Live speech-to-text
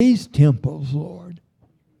these temples, Lord,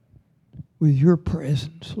 with your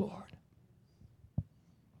presence, Lord.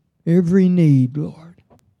 Every need, Lord.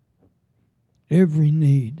 Every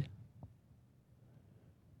need.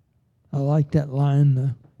 I like that line,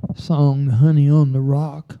 the song, Honey on the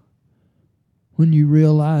Rock. When you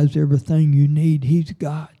realize everything you need, He's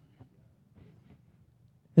got.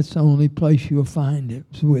 It's the only place you'll find it,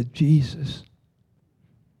 is with Jesus.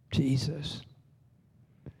 Jesus.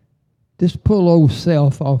 Just pull old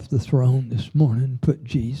self off the throne this morning and put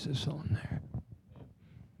Jesus on there.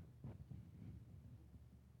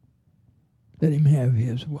 Let Him have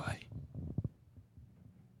His way.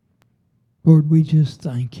 Lord, we just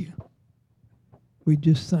thank you. We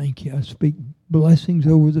just thank you. I speak blessings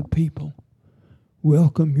over the people.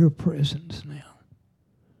 Welcome your presence now.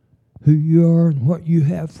 Who you are and what you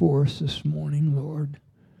have for us this morning, Lord.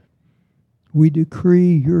 We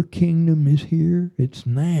decree your kingdom is here. It's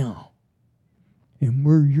now. And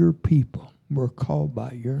we're your people. We're called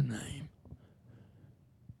by your name.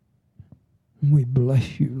 And we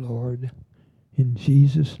bless you, Lord, in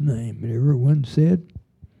Jesus' name. And everyone said,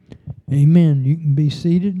 amen. You can be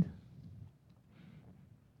seated.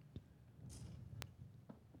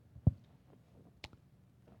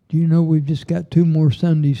 Do you know we've just got 2 more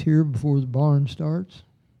Sundays here before the barn starts?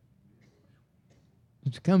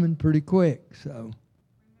 It's coming pretty quick, so. Remember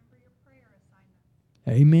your prayer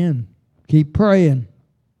assignment. Amen. Keep praying.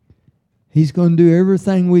 He's going to do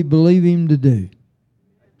everything we believe Him to do.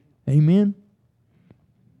 Amen.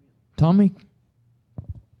 Tommy?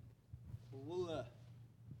 Well, we'll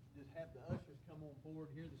just have the ushers come on board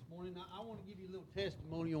here this morning. I want to give you a little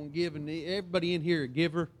testimony on giving. Everybody in here a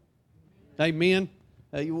giver? Amen.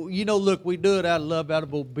 You know, look, we do it out of love, out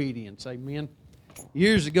of obedience. Amen.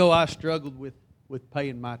 Years ago, I struggled with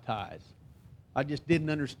paying my tithes. I just didn't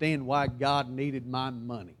understand why God needed my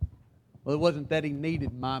money. Well, it wasn't that He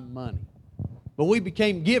needed my money. But we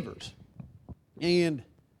became givers. And,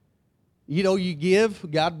 you know, you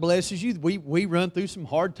give, God blesses you. We run through some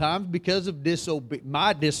hard times because of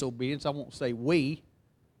my disobedience. I won't say we,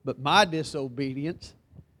 but my disobedience.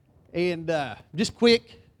 And just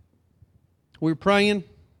quick, we were praying.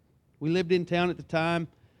 We lived in town at the time.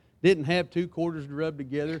 Didn't have 2 quarters to rub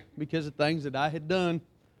together because of things that I had done.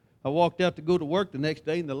 I walked out to go to work the next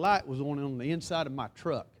day, and the light was on the inside of my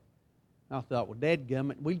truck. I thought, well,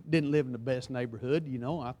 dadgummit, we didn't live in the best neighborhood, you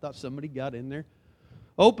know. I thought somebody got in there.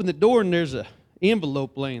 Opened the door, and there's an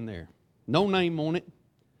envelope laying there. No name on it,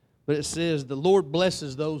 but it says, the Lord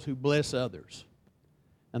blesses those who bless others.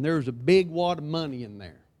 And there was a big wad of money in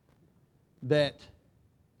there that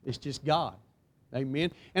it's just God.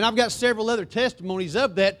 Amen. And I've got several other testimonies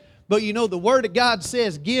of that, but you know, the Word of God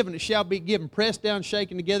says, give, and it shall be given, pressed down,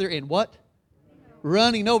 shaken together, and what?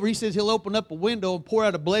 Running over. He says He'll open up a window and pour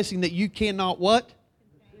out a blessing that you cannot what?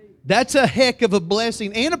 That's a heck of a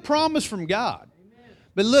blessing and a promise from God. Amen.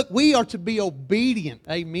 But look, we are to be obedient.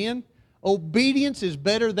 Amen. Obedience is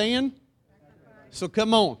better than. So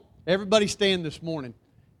come on. Everybody stand this morning.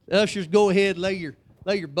 Ushers, go ahead, lay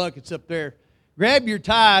your buckets up there. Grab your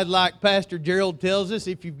tithe like Pastor Jerald tells us,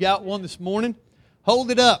 if you've got one this morning.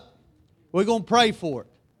 Hold it up. We're going to pray for it.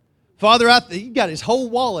 Father, he got his whole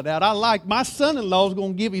wallet out. I like my son-in-law's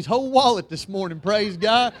going to give his whole wallet this morning. Praise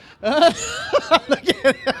God.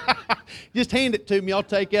 Just hand it to me. I'll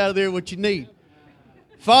take out of there what you need.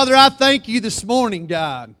 Father, I thank you this morning,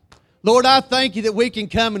 God. Lord, I thank you that we can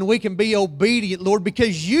come and we can be obedient, Lord,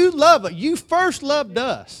 because you love us. You first loved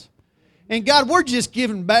us. And God, we're just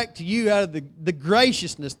giving back to you out of the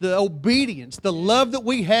graciousness, the obedience, the love that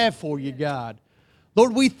we have for you, God.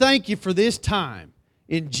 Lord, we thank you for this time.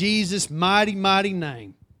 In Jesus' mighty, mighty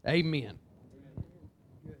name. Amen.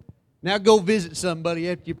 Now go visit somebody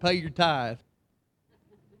after you pay your tithe.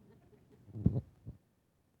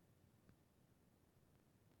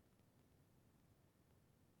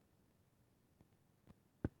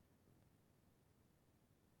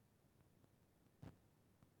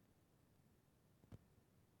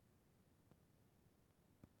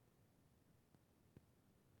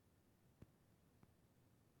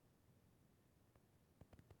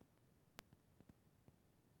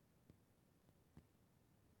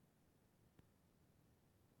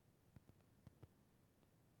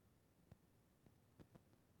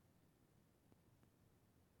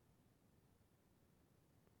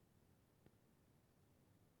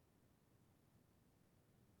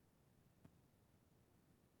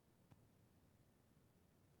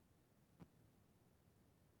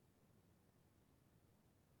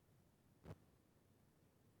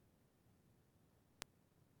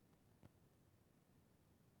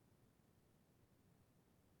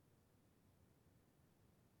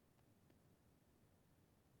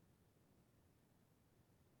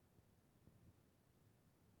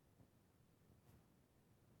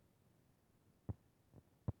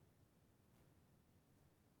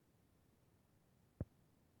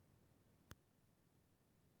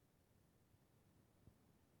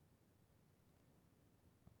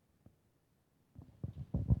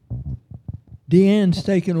 Deanne's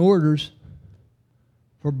taking orders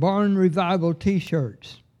for Barn Revival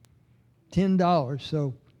T-shirts, $10.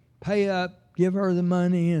 So pay up, give her the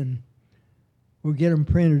money, and we'll get them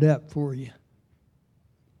printed up for you.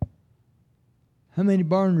 How many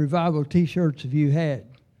Barn Revival T-shirts have you had?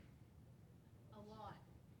 A lot.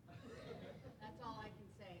 That's all I can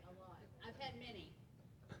say, a lot. I've had many.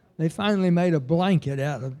 They finally made a blanket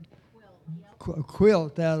out of a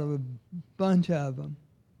quilt out of a bunch of them.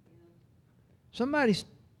 Somebody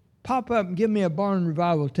pop up and give me a Barn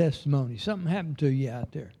Revival testimony. Something happened to you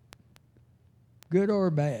out there, good or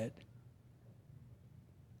bad.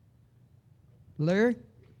 Larry,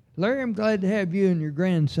 I'm glad to have you and your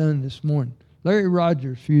grandson this morning. Larry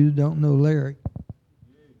Rogers, for you that don't know Larry.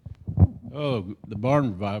 Oh, the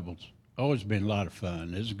barn revival's always been a lot of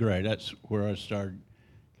fun. It's great. That's where I started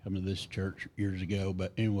coming to this church years ago.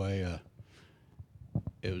 But anyway,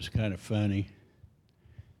 it was kind of funny.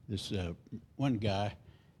 This one guy,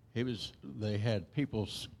 they had people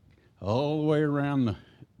all the way around the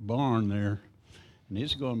barn there, and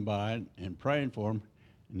he's going by and praying for him,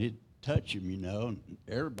 and he'd touch him, and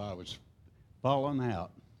everybody was falling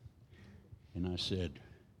out. And I said,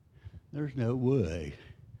 there's no way.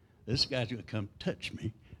 This guy's going to come touch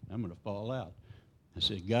me. I'm going to fall out. I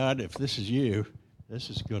said, God, if this is you, this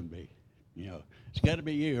is going to be, it's got to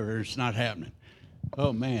be you or it's not happening.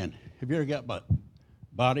 Oh, man. Have you ever got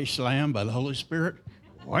body slammed by the Holy Spirit?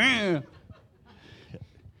 Wham!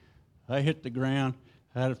 I hit the ground.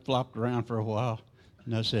 I had it flopped around for a while.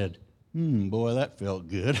 And I said, boy, that felt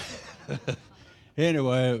good.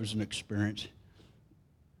 Anyway, it was an experience.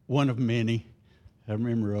 One of many. I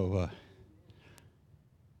remember,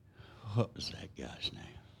 what was that guy's name?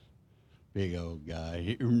 Big old guy.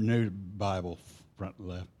 He knew the Bible front and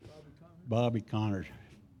left. Bobby Connors.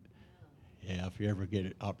 Yeah, if you ever get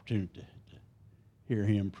an opportunity to hear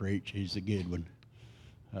him preach, he's a good one.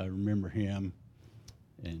 I remember him,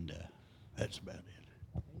 and that's about it.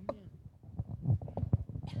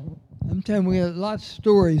 I'm telling you, we got lots of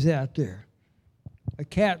stories out there. A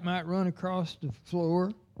cat might run across the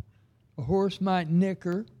floor. A horse might nick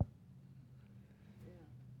her.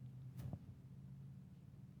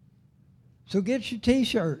 So get your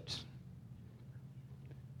T-shirts.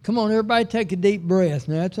 Come on, everybody take a deep breath.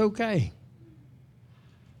 Now, that's okay.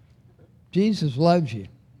 Jesus loves you.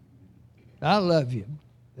 I love you.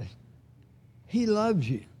 He loves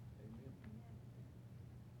you.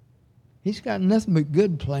 He's got nothing but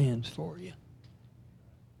good plans for you.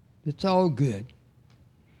 It's all good.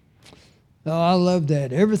 Oh, I love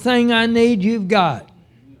that. Everything I need, you've got.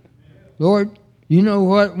 Lord, you know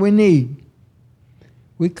what we need.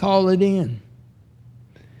 We call it in.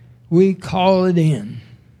 We call it in.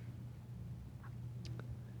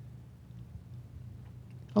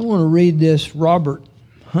 I want to read this Robert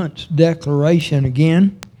Hunt's declaration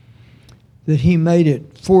again that he made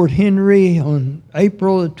at Fort Henry on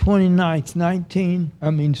April the 29th,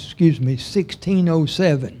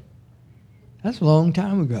 1607. That's a long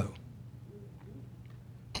time ago.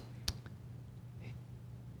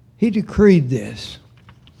 He decreed this.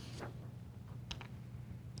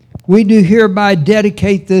 We do hereby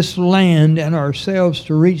dedicate this land and ourselves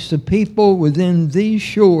to reach the people within these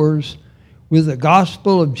shores with the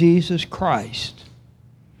gospel of Jesus Christ,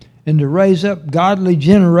 and to raise up godly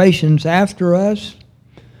generations after us,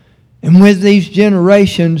 and with these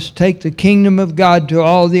generations take the kingdom of God to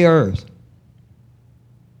all the earth.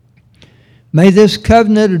 May this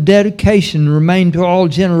covenant of dedication remain to all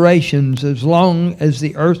generations as long as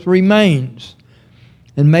the earth remains.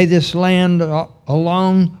 And may this land,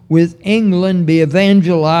 along with England, be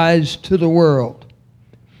evangelized to the world.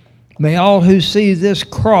 May all who see this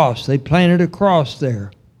cross, they planted a cross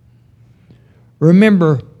there,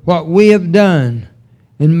 remember what we have done.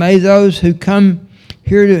 And may those who come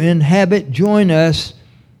here to inhabit join us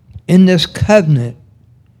in this covenant,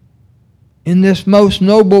 in this most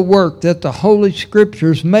noble work, that the Holy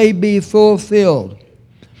Scriptures may be fulfilled.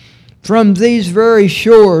 From these very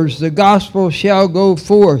shores the gospel shall go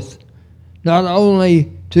forth, not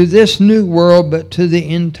only to this new world, but to the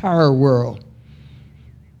entire world.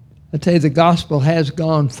 I tell you, the gospel has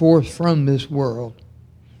gone forth from this world.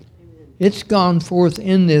 It's gone forth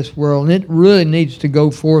in this world, and it really needs to go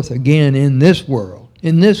forth again in this world,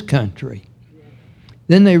 in this country.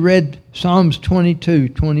 Then they read Psalms 22,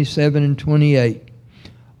 27, and 28.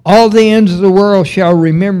 All the ends of the world shall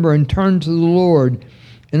remember and turn to the Lord,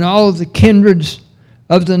 and all of the kindreds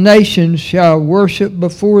of the nations shall worship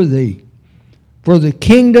before thee. For the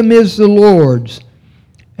kingdom is the Lord's,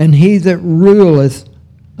 and he that ruleth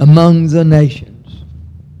among the nations.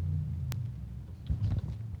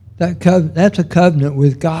 That's a covenant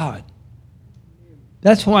with God.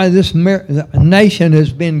 That's why this nation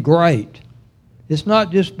has been great. It's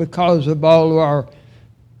not just because of all of our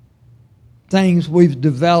things we've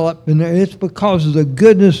developed, and it's because of the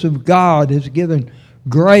goodness of God has given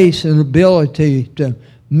grace and ability to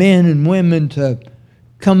men and women to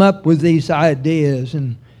come up with these ideas,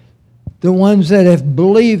 and the ones that have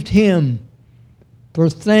believed Him for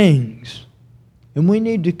things. And we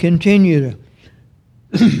need to continue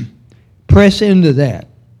to press into that.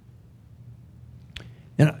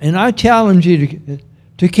 And I challenge you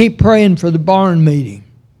to keep praying for the barn meeting.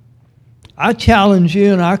 I challenge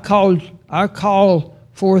you, and I call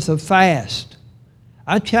forth a fast.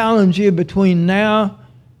 I challenge you between now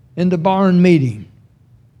and the barn meeting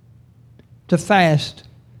to fast,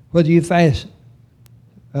 whether you fast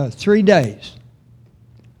 3 days,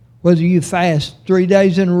 whether you fast 3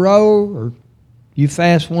 days in a row or you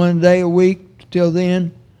fast 1 day a week till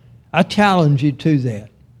then. I challenge you to that.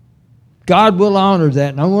 God will honor that.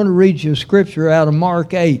 And I want to read you a scripture out of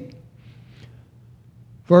Mark 8,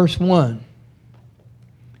 verse 1.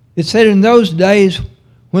 It said, in those days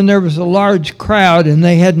when there was a large crowd and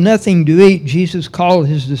they had nothing to eat, Jesus called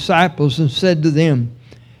His disciples and said to them,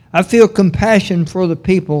 I feel compassion for the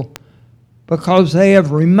people because they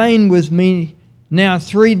have remained with me now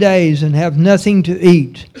 3 days and have nothing to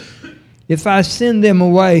eat. If I send them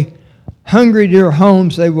away hungry to their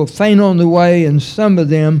homes, they will faint on the way, and some of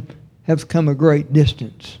them have come a great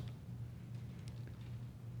distance.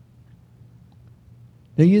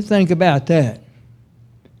 Now you think about that.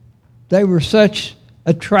 They were such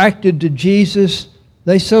attracted to Jesus.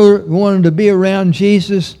 They so wanted to be around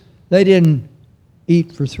Jesus, they didn't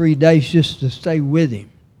eat for 3 days just to stay with Him.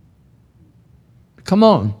 Come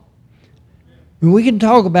on. And we can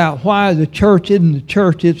talk about why the church isn't the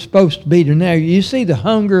church it's supposed to be today. You see the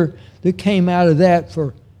hunger that came out of that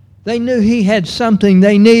for, they knew He had something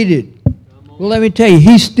they needed. Well, let me tell you,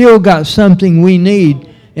 He's still got something we need.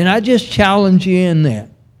 And I just challenge you in that.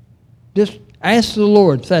 Just ask the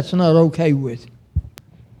Lord if that's not okay with you.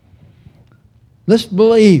 Let's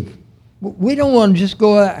believe. We don't want to just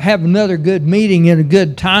go out and have another good meeting in a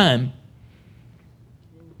good time.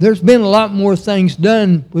 There's been a lot more things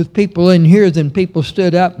done with people in here than people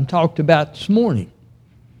stood up and talked about this morning.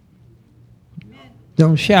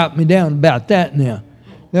 Don't shout me down about that now.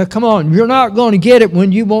 Now, come on. You're not going to get it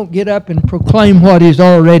when you won't get up and proclaim what He's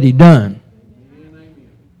already done.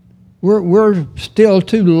 We're still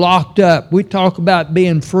too locked up. We talk about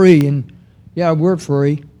being free, and yeah, we're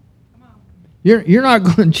free. You're not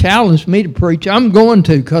going to challenge me to preach. I'm going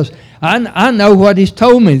to, because I know what He's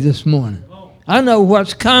told me this morning. I know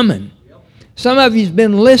what's coming. Some of you's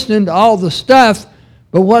been listening to all the stuff,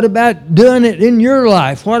 but what about doing it in your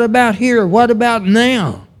life? What about here? What about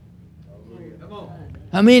now?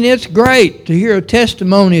 I mean, it's great to hear a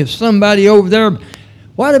testimony of somebody over there.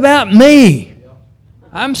 What about me?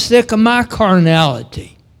 I'm sick of my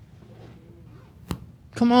carnality.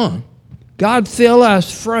 Come on. God, fill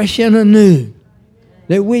us fresh and anew.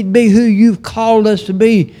 That we'd be who You've called us to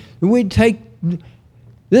be. That we'd take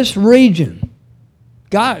this region.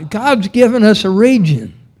 God's given us a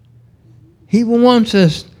region. He wants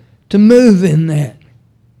us to move in that.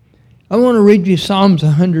 I want to read you Psalms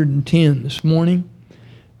 110 this morning.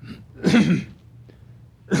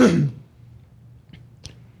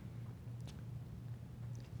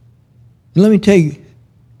 Let me tell you,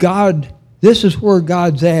 God, this is where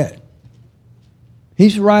God's at.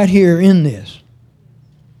 He's right here in this.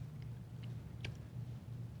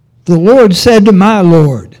 The Lord said to my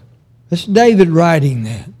Lord, that's David writing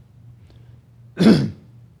that.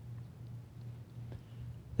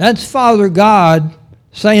 That's Father God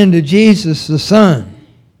saying to Jesus the Son.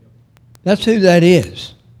 That's who that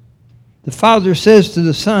is. The Father says to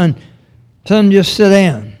the Son, Son, just sit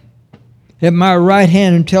down at my right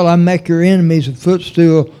hand until I make your enemies a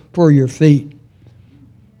footstool for your feet.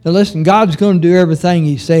 Now listen, God's going to do everything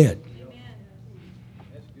He said.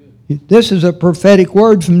 This is a prophetic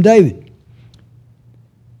word from David.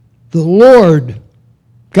 The Lord,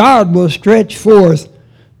 God, will stretch forth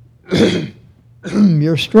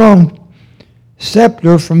your strong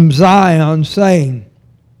scepter from Zion, saying,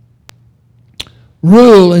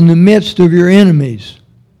 rule in the midst of your enemies.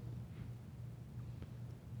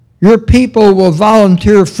 Your people will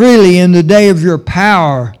volunteer freely in the day of your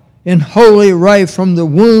power, in holy array from the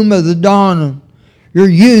womb of the dawn. Your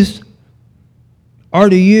youth are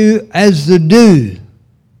to you as the dew.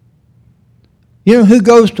 You know who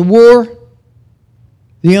goes to war?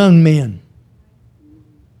 The young men.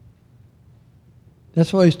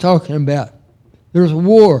 That's what He's talking about. There's a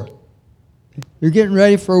war. You're getting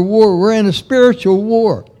ready for a war. We're in a spiritual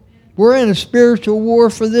war. We're in a spiritual war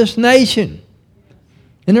for this nation.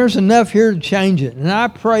 And there's enough here to change it. And I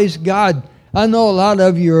praise God. I know a lot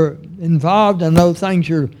of you are involved. I know things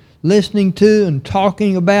you're listening to and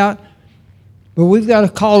talking about. But we've got to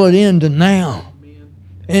call it into now.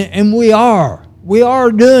 And we are. We are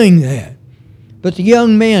doing that. But the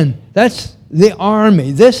young men, that's the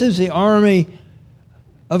army. This is the army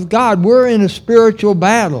of God. We're in a spiritual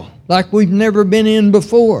battle like we've never been in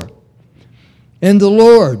before. And the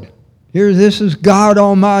Lord, here this is God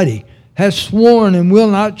Almighty, has sworn and will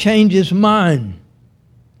not change his mind.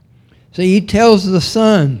 See, he tells the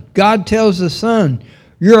Son, God tells the Son,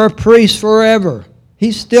 you're a priest forever.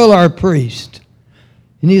 He's still our priest.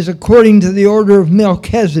 And he's according to the order of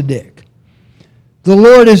Melchizedek. The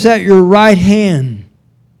Lord is at your right hand.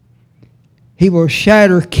 He will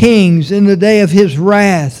shatter kings in the day of his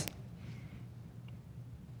wrath.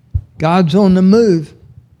 God's on the move.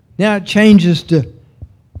 Now it changes to,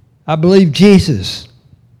 I believe, Jesus.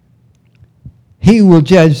 He will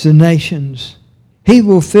judge the nations. He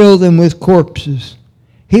will fill them with corpses.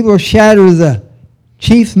 He will shatter the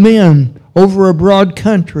chief men over a broad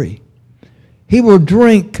country. He will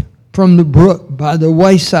drink from the brook by the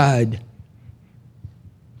wayside.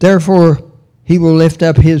 Therefore, he will lift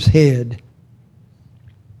up his head.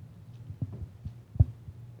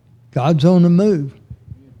 God's on the move.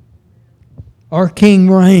 Our King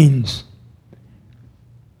reigns.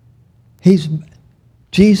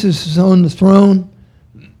 Jesus is on the throne.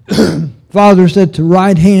 Father's at the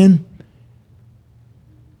right hand.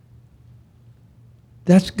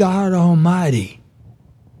 That's God Almighty.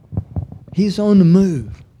 He's on the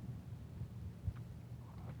move.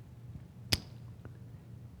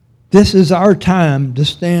 This is our time to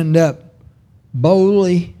stand up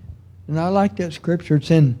boldly. And I like that scripture.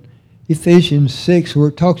 It's in Ephesians 6 where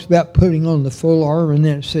it talks about putting on the full armor, and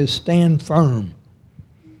then it says stand firm.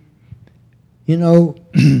 You know,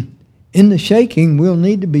 in the shaking, we'll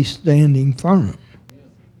need to be standing firm.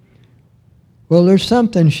 Well, there's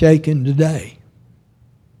something shaken today.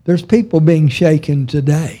 There's people being shaken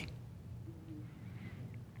today.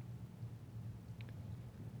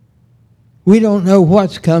 We don't know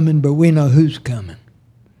what's coming, but we know who's coming.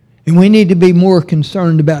 And we need to be more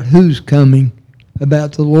concerned about who's coming,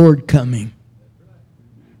 about the Lord coming.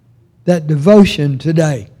 That devotion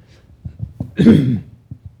today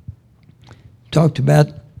talked about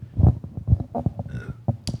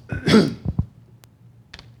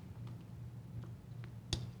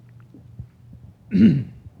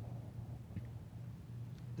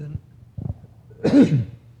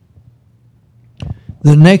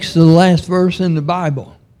the next to the last verse in the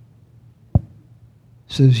Bible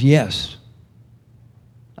says, yes,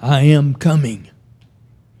 I am coming.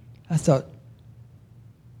 I thought,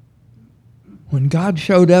 when God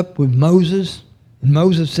showed up with Moses, and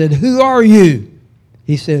Moses said, who are you?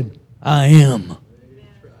 He said, I am.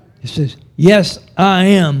 He says, yes, I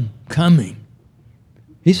am coming.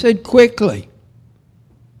 He said, quickly.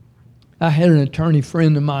 I had an attorney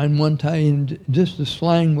friend of mine one time, in just a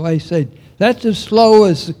slang way, said, that's as slow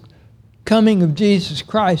as the coming of Jesus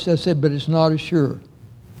Christ. I said, but it's not as sure.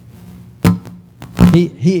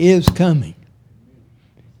 He is coming.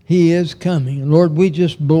 He is coming. And Lord, we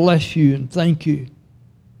just bless you and thank you.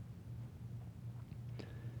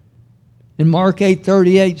 And Mark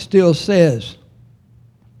 8:38 still says,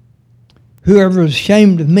 whoever is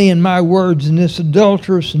ashamed of me and my words in this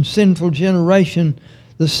adulterous and sinful generation,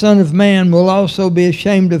 the Son of Man will also be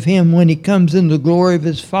ashamed of him when he comes in the glory of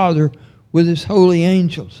his Father with his holy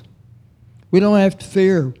angels. We don't have to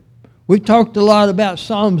fear. We talked a lot about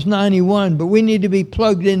Psalms 91, but we need to be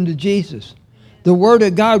plugged into Jesus. The Word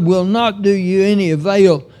of God will not do you any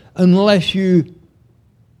avail unless you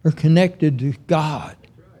are connected to God.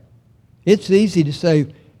 It's easy to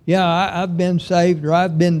say, yeah, I've been saved or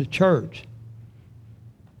I've been to church.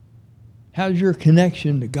 How's your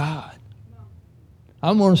connection to God?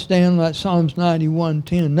 I'm going to stand like Psalms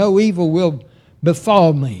 91:10. No evil will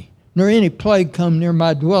befall me, nor any plague come near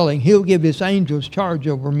my dwelling. He'll give his angels charge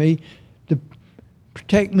over me to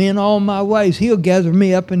protect me in all my ways. He'll gather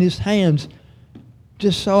me up in his hands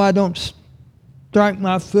just so I don't strike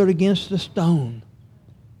my foot against a stone.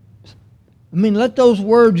 I mean, let those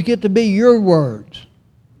words get to be your words.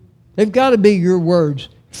 They've got to be your words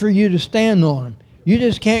for you to stand on them. You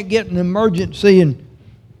just can't get an emergency and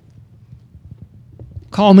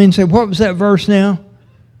call me and say, what was that verse now?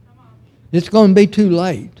 It's going to be too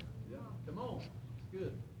late. Come on.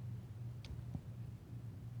 Good.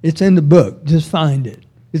 It's in the book. Just find it.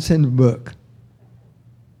 It's in the book.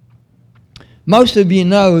 Most of you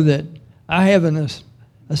know that I have an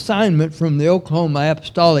assignment from the Oklahoma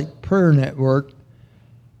Apostolic Prayer Network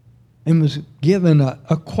and was given a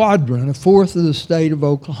quadrant, a fourth of the state of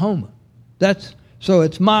Oklahoma. So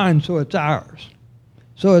it's mine, so it's ours.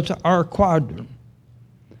 So it's our quadrant.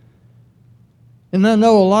 And I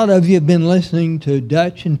know a lot of you have been listening to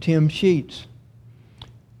Dutch and Tim Sheets.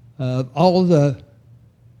 All the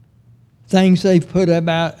things they've put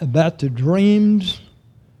about the dreams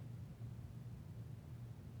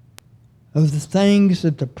of the things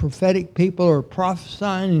that the prophetic people are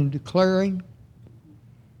prophesying and declaring.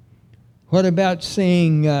 What about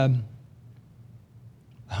seeing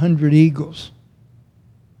 100 eagles?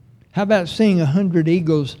 How about seeing 100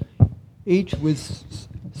 eagles, each with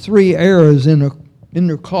 3 arrows in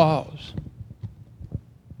their claws?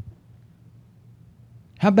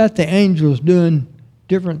 How about the angels doing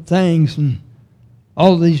different things and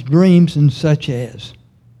all these dreams and such as?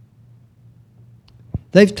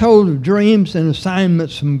 They've told of dreams and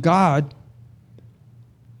assignments from God.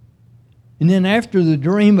 And then after the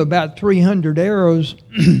dream about 300 arrows,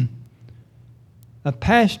 a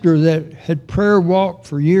pastor that had prayer walked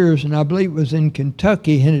for years, and I believe it was in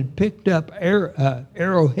Kentucky, and had picked up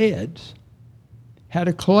arrowheads, had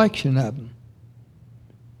a collection of them.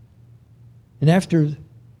 And after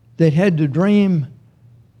they'd had the dream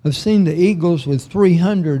of seeing the eagles with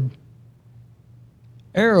 300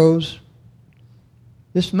 arrows,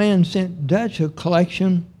 this man sent Dutch a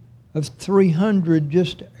collection of 300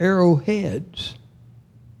 just arrowheads.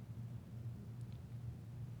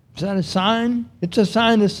 Is that a sign? It's a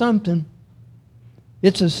sign of something.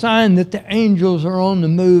 It's a sign that the angels are on the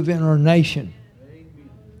move in our nation.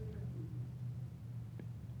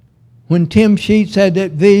 When Tim Sheets had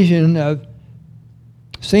that vision of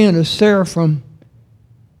seeing a seraphim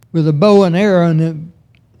with a bow and arrow, and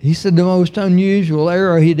he said the most unusual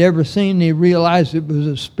arrow he'd ever seen, he realized it was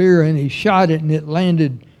a spear, and he shot it, and it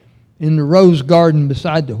landed in the rose garden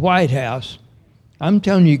beside the White House. I'm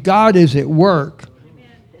telling you, God is at work.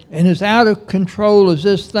 And as out of control as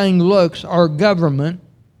this thing looks, our government,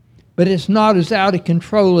 but it's not as out of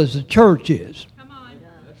control as the church is. Come on. Yeah,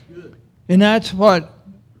 that's good. And that's what,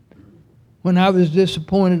 when I was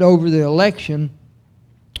disappointed over the election,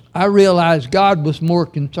 I realized God was more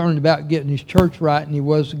concerned about getting his church right than he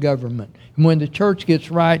was the government. And when the church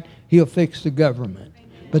gets right, he'll fix the government.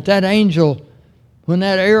 Amen. But that angel, when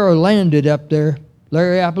that arrow landed up there,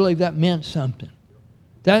 Larry, I believe that meant something.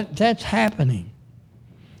 That's happening.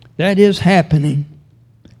 That is happening.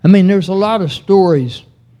 I mean, there's a lot of stories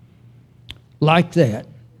like that.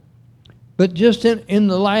 But just in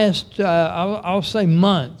the last, I'll say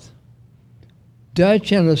month,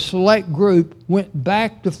 Dutch and a select group went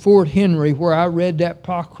back to Fort Henry where I read that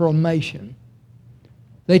proclamation.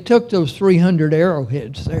 They took those 300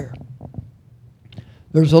 arrowheads there.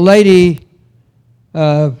 There's a lady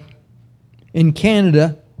in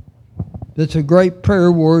Canada that's a great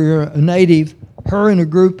prayer warrior, a native. Her and a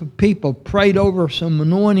group of people prayed over some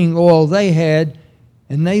anointing oil they had,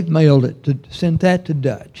 and they've mailed it, sent that to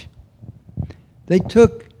Dutch. They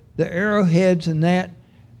took the arrowheads and that,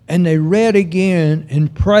 and they read again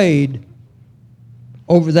and prayed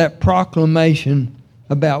over that proclamation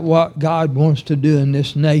about what God wants to do in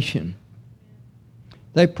this nation.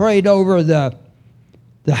 They prayed over the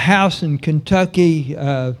house in Kentucky,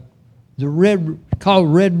 called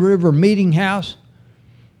Red River Meeting House,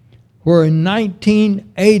 where in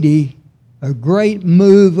 1980 a great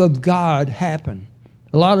move of God happened.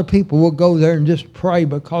 A lot of people will go there and just pray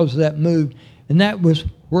because of that move. And that was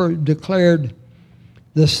where it declared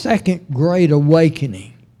the second great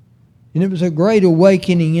awakening. And it was a great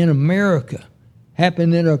awakening in America.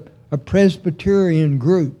 Happened in a Presbyterian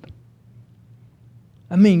group.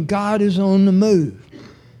 I mean, God is on the move.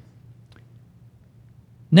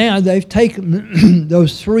 Now they've taken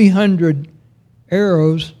those 300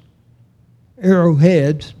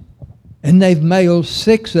 arrowheads, and they've mailed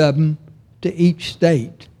 6 of them to each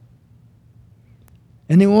state.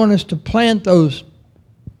 And they want us to plant those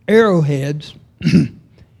arrowheads, and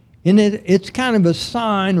it's kind of a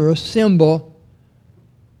sign or a symbol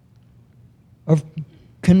of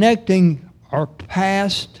connecting our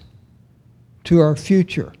past to our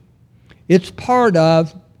future. It's part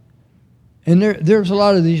of, and there's a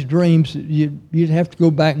lot of these dreams that you'd have to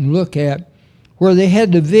go back and look at, where they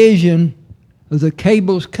had the vision of the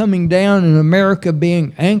cables coming down and America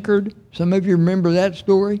being anchored. Some of you remember that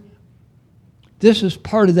story? This is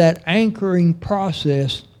part of that anchoring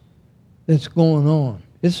process that's going on.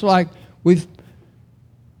 It's like we've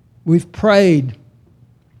prayed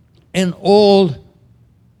and oiled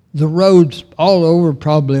the roads all over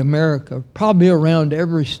probably America, probably around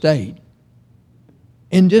every state,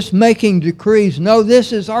 and just making decrees, no,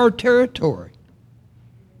 this is our territory.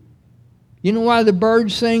 You know why the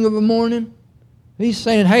birds sing of a morning? He's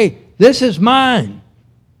saying, hey, this is mine.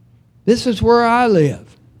 This is where I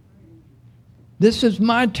live. This is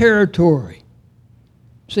my territory.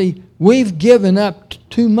 See, we've given up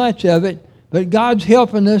too much of it, but God's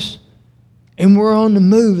helping us, and we're on the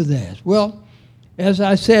move of that. Well, as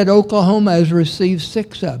I said, Oklahoma has received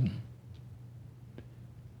 6 of them.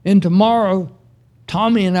 And tomorrow,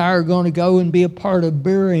 Tommy and I are going to go and be a part of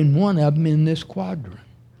burying one of them in this quadrant.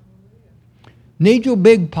 Nigel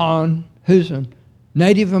Big Pond, who's a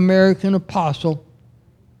Native American apostle,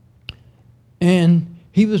 and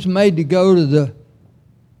he was made to go to the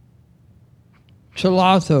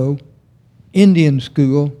Chilotho Indian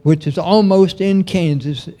School, which is almost in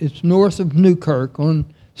Kansas. It's north of Newkirk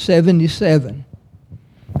on 77.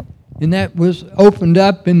 And that was opened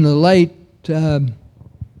up in the late,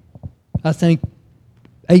 I think,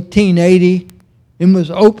 1880, and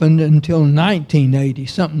was opened until 1980,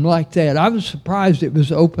 something like that. I was surprised it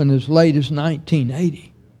was open as late as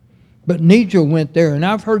 1980. But Nigel went there, and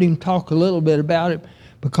I've heard him talk a little bit about it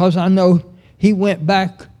because I know he went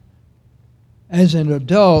back as an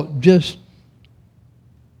adult just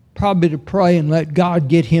probably to pray and let God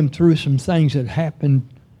get him through some things that happened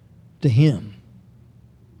to him.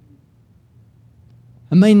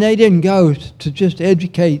 I mean, they didn't go to just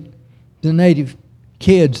educate the native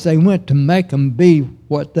kids. They went to make them be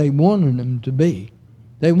what they wanted them to be.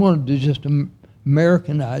 They wanted to just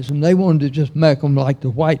Americanize them. They wanted to just make them like the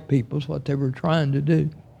white people is what they were trying to do.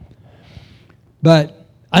 But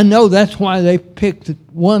I know that's why they picked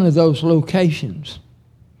one of those locations.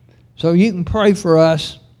 So you can pray for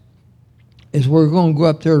us as we're going to go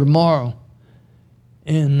up there tomorrow.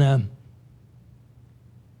 And,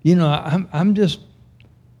 I'm just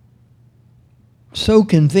so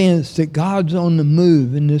convinced that God's on the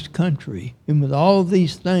move in this country and with all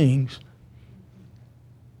these things,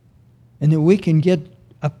 and that we can get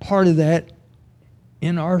a part of that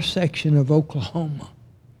in our section of Oklahoma,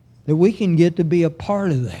 that we can get to be a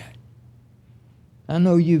part of that. I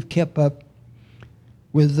know you've kept up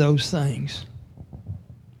with those things.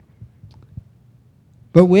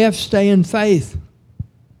 But we have to stay in faith.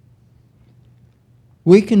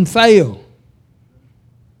 We can fail.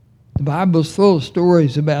 The Bible's full of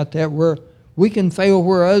stories about that where we can fail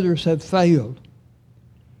where others have failed.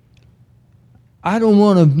 I don't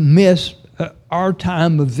want to miss our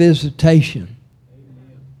time of visitation.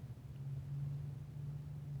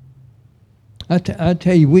 I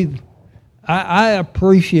tell you, I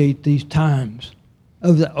appreciate these times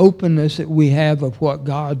of the openness that we have of what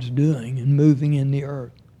God's doing and moving in the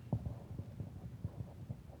earth.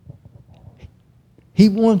 He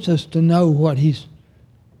wants us to know what He's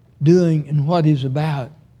doing and what He's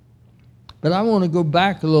about. But I want to go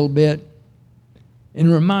back a little bit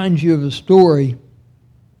and remind you of a story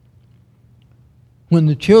when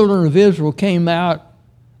the children of Israel came out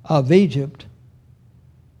of Egypt.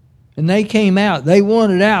 And they came out. They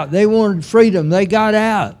wanted out. They wanted freedom. They got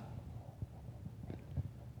out.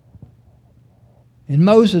 And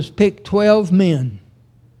Moses picked 12 men,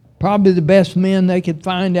 probably the best men they could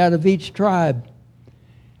find out of each tribe.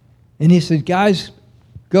 And he said, guys,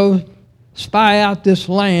 go spy out this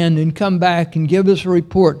land and come back and give us a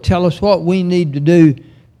report. Tell us what we need to do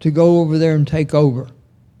to go over there and take over.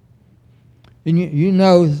 And you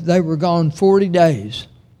know they were gone 40 days.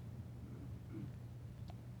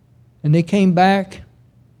 And they came back,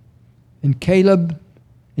 and Caleb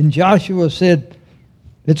and Joshua said,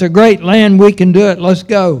 it's a great land, we can do it, let's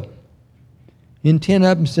go. And 10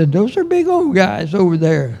 of them said, those are big old guys over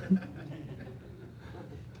there.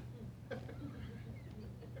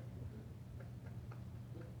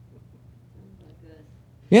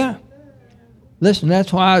 Yeah. Listen,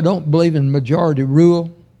 that's why I don't believe in majority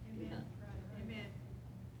rule.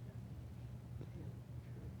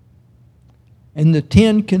 And the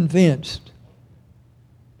 10 convinced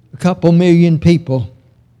a couple million people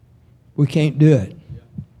we can't do it.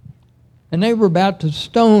 And they were about to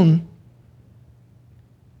stone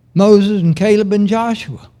Moses and Caleb and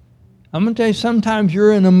Joshua. I'm going to tell you, sometimes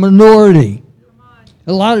you're in a minority.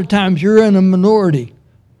 A lot of times you're in a minority.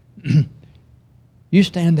 You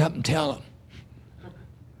stand up and tell them.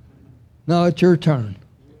 No, it's your turn.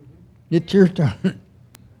 It's your turn.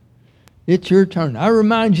 It's your turn. I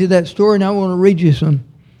remind you of that story, and I want to read you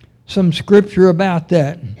some scripture about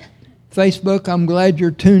that. Facebook, I'm glad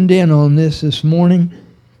you're tuned in on this morning.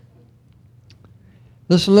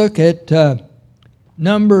 Let's look at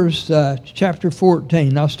Numbers chapter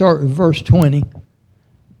 14. I'll start with verse 20.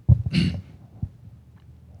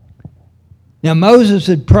 Now Moses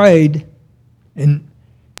had prayed, and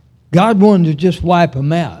God wanted to just wipe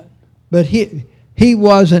them out. But he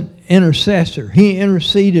wasn't intercessor. He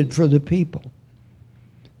interceded for the people.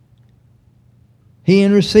 He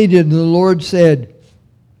interceded, and the Lord said,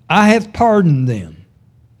 I have pardoned them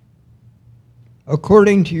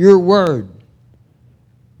according to your word.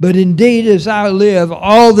 But indeed, as I live,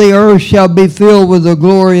 all the earth shall be filled with the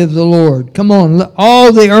glory of the Lord. Come on,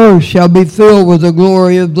 all the earth shall be filled with the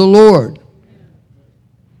glory of the Lord.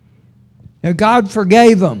 Now, God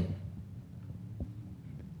forgave them.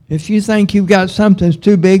 If you think you've got something that's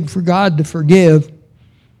too big for God to forgive,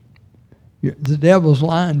 the devil's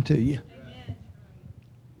lying to you.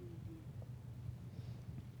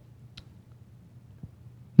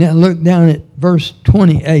 Now look down at verse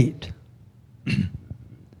 28.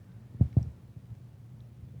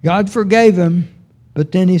 God forgave him,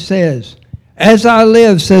 but then he says, as I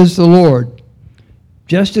live, says the Lord,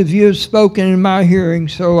 just as you have spoken in my hearing,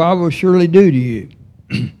 so I will surely do to you.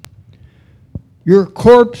 Your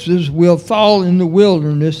corpses will fall in the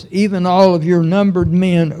wilderness, even all of your numbered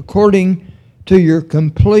men, according to your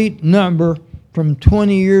complete number from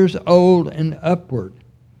 20 years old and upward.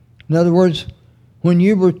 In other words, when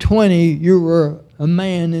you were 20, you were a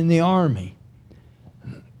man in the army.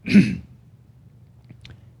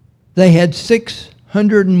 They had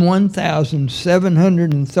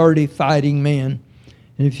 601,730 fighting men.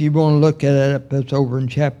 And if you want to look at it, that's over in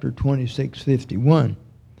chapter 26:51.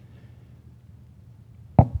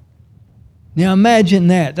 Now imagine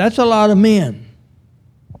that. That's a lot of men.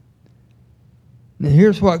 Now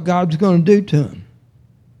here's what God's going to do to them.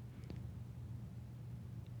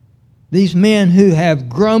 These men who have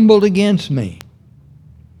grumbled against me,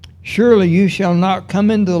 surely you shall not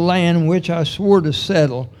come into the land in which I swore to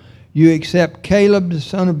settle, you except Caleb the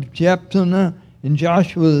son of Jephunneh and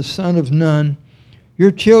Joshua the son of Nun.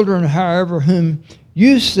 Your children, however, whom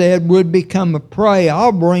you said would become a prey,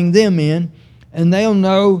 I'll bring them in, and they'll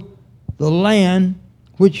know the land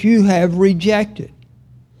which you have rejected.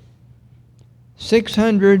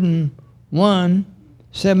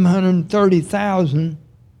 730,000,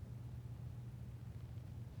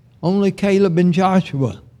 only Caleb and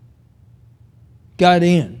Joshua got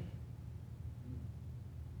in.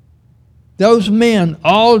 Those men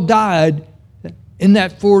all died in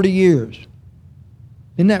that 40 years,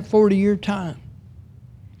 in that 40-year time.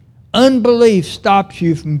 Unbelief stops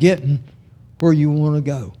you from getting where you want to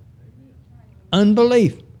go.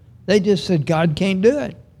 Unbelief. They just said, God can't do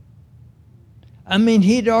it. I mean,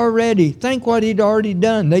 think what he'd already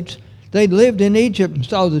done. They lived in Egypt and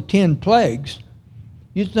saw the 10 plagues.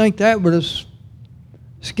 You'd think that would have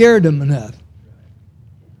scared them enough.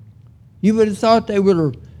 You would have thought they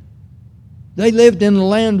lived in the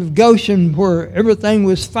land of Goshen where everything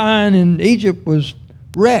was fine and Egypt was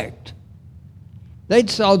wrecked. They'd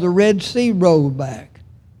saw the Red Sea roll back.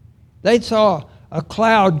 They'd saw a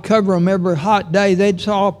cloud cover them every hot day. They'd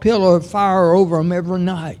saw a pillar of fire over them every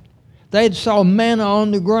night. They'd saw manna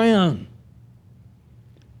on the ground.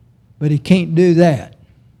 But he can't do that.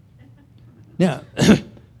 Now,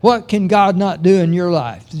 what can God not do in your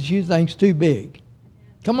life that you think's too big?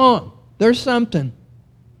 Come on, there's something.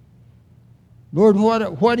 Lord,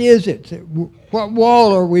 what is it? What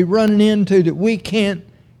wall are we running into that we can't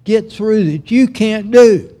get through, that you can't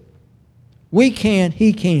do? We can,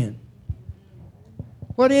 he can.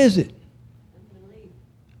 What is it?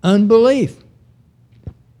 Unbelief.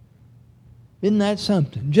 Isn't that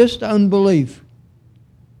something? Just unbelief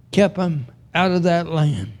kept them out of that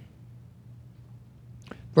land.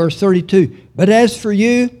 Verse 32, but as for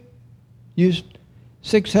you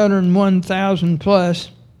 601,000 plus,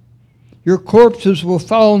 your corpses will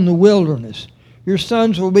fall in the wilderness. Your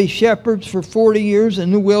sons will be shepherds for 40 years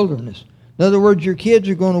in the wilderness. In other words, your kids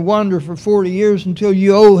are going to wander for 40 years until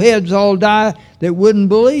you old heads all die that wouldn't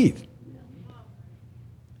believe.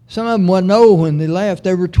 Some of them wasn't old when they left.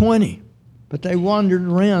 They were 20. But they wandered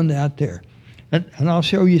around out there. And I'll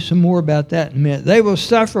show you some more about that in a minute. They will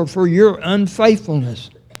suffer for your unfaithfulness.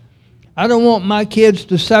 I don't want my kids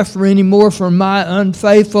to suffer anymore for my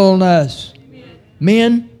unfaithfulness. Amen.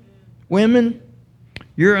 Men, women,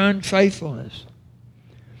 your unfaithfulness.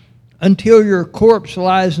 Until your corpse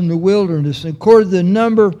lies in the wilderness, according to the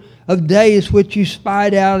number of days which you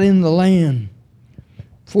spied out in the land.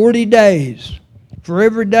 40 days. For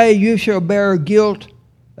every day you shall bear guilt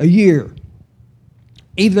a year.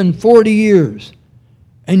 Even 40 years.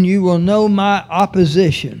 And you will know my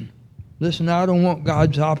opposition. Listen, I don't want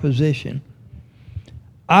God's opposition.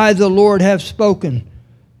 I, the Lord, have spoken.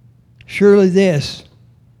 Surely this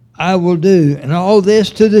I will do. And all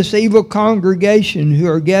this to this evil congregation who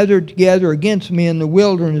are gathered together against me in the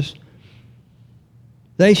wilderness.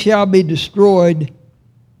 They shall be destroyed.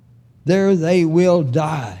 There they will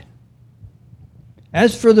die.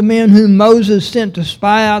 As for the men whom Moses sent to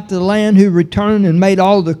spy out the land, who returned and made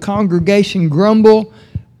all the congregation grumble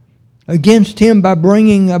against him by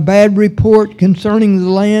bringing a bad report concerning the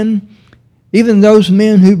land, even those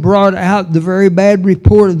men who brought out the very bad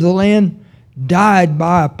report of the land died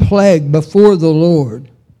by a plague before the Lord.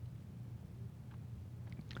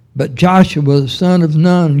 But Joshua the son of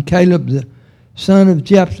Nun and Caleb the son of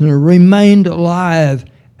Jephunneh remained alive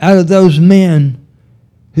out of those men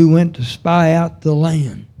who went to spy out the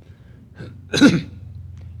land.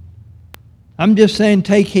 I'm just saying,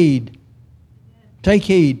 take heed. Take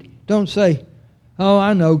heed. Don't say, oh,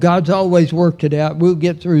 I know, God's always worked it out. We'll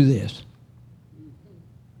get through this.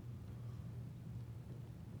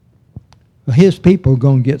 Well, His people are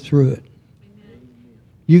going to get through it.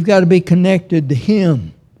 You've got to be connected to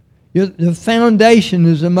Him. The foundation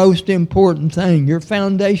is the most important thing. Your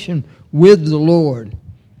foundation with the Lord.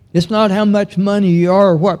 It's not how much money you are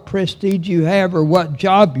or what prestige you have or what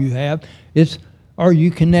job you have. It's, are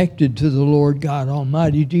you connected to the Lord God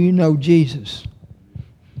Almighty? Do you know Jesus?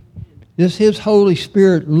 Does His Holy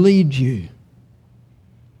Spirit lead you?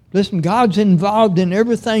 Listen, God's involved in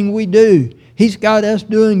everything we do. He's got us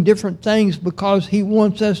doing different things because He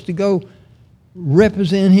wants us to go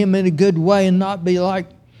represent Him in a good way and not be like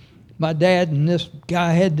my dad and this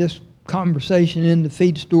guy had this conversation in the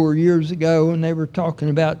feed store years ago, and they were talking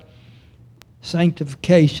about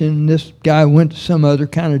sanctification. This guy went to some other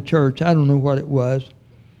kind of church. I don't know what it was.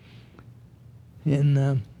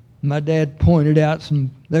 And my dad pointed out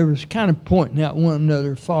they was kind of pointing out one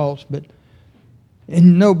another faults,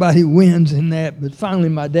 and nobody wins in that. But finally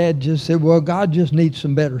my dad just said, well, God just needs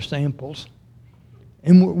some better samples.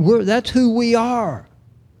 And that's who we are.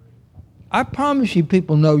 I promise you,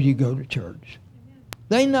 people know you go to church.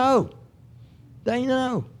 They know. They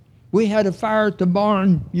know. We had a fire at the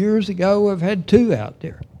barn years ago. I've had 2 out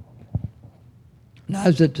there. And I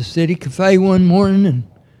was at the City Cafe one morning,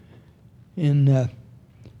 and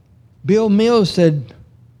Bill Mills said,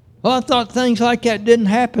 well, I thought things like that didn't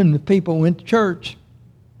happen if people went to church.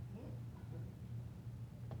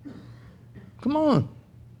 Come on.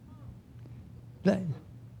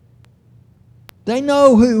 They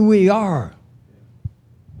know who we are.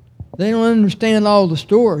 They don't understand all the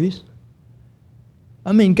stories.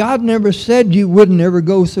 I mean, God never said you wouldn't ever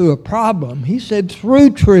go through a problem. He said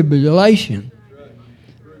through tribulation.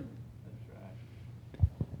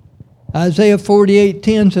 Isaiah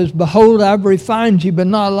 48:10 says, behold, I've refined you, but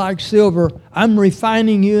not like silver. I'm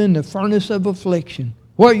refining you in the furnace of affliction.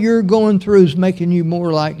 What you're going through is making you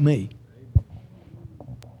more like me.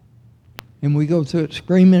 And we go through it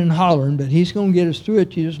screaming and hollering, but He's going to get us through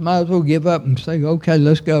it. You just might as well give up and say, okay,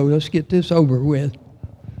 let's go. Let's get this over with.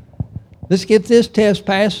 Let's get this test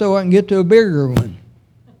passed so I can get to a bigger one.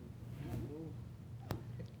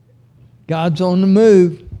 God's on the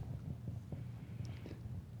move.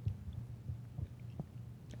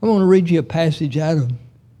 I want to read you a passage out of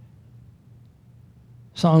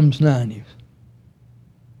Psalms 90.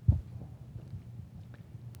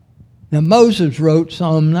 Now, Moses wrote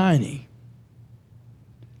Psalm 90.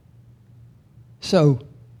 So,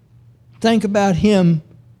 think about him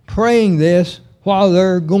praying this while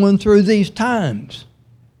they're going through these times.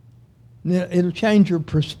 It'll change your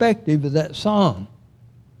perspective of that psalm.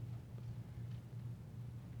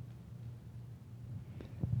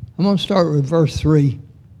 I'm going to start with verse 3.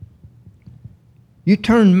 You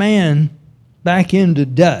turn man back into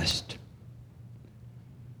dust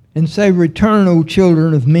and say, return, O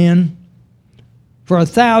children of men, for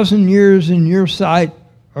 1,000 years in your sight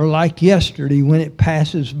are like yesterday when it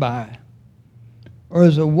passes by, or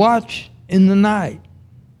as a watch in the night.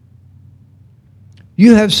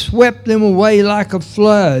 You have swept them away like a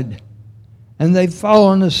flood, and they've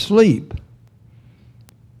fallen asleep.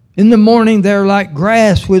 In the morning they're like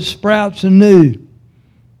grass which sprouts anew.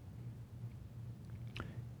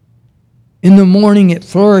 In the morning it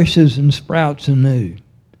flourishes and sprouts anew.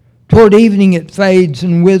 Toward evening it fades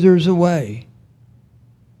and withers away.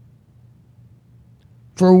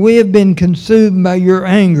 For we have been consumed by your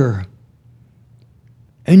anger,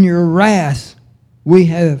 and your wrath we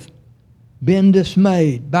have been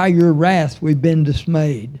dismayed. By your wrath we've been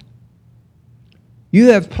dismayed. You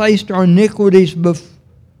have placed our iniquities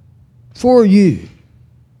before you,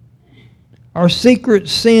 our secret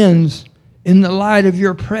sins in the light of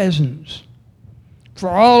your presence. For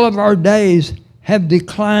all of our days have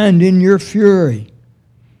declined in your fury.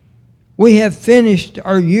 We have finished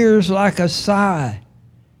our years like a sigh.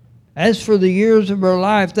 As for the years of our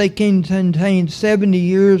life, they can contain 70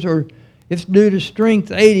 years, or if due to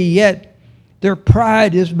strength 80, yet their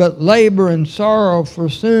pride is but labor and sorrow, for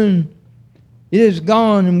soon it is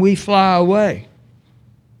gone and we fly away.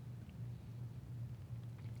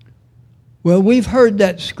 Well, we've heard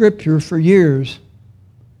that scripture for years,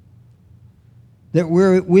 that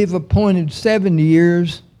we've appointed 70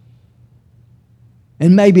 years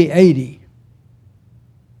and maybe 80.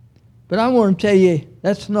 But I want to tell you,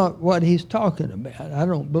 that's not what he's talking about, I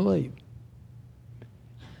don't believe.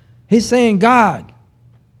 He's saying, God,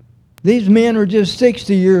 these men are just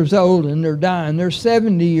 60 years old and they're dying. They're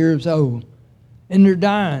 70 years old and they're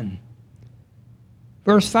dying.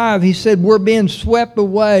 Verse 5, he said, we're being swept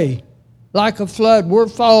away like a flood. We're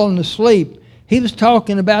falling asleep. He was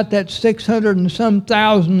talking about that 600 and some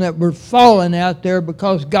thousand that were falling out there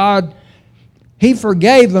because God, he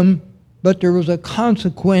forgave them, but there was a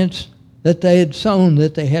consequence that they had sown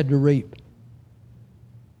that they had to reap.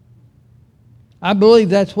 I believe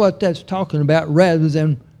that's what that's talking about rather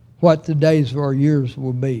than what the days of our years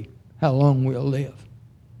will be, how long we'll live.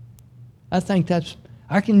 I think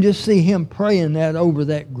I can just see him praying that over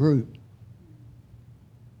that group.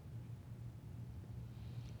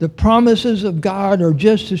 The promises of God are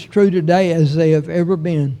just as true today as they have ever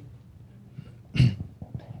been.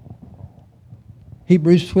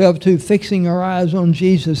 Hebrews 12:2, fixing our eyes on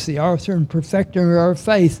Jesus, the author and perfecter of our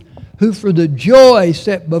faith, who for the joy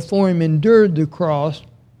set before him endured the cross,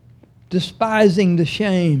 despising the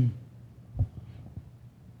shame,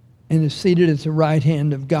 and is seated at the right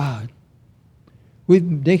hand of God.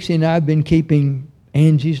 Dixie and I have been keeping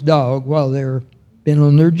Angie's dog while they've been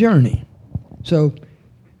on their journey. So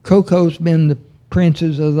Coco's been the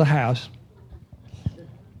princess of the house.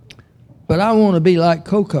 But I want to be like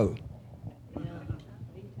Coco.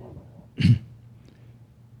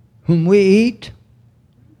 When we eat,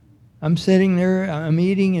 I'm sitting there, I'm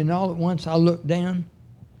eating, and all at once I look down.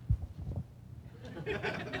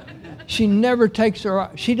 She never takes her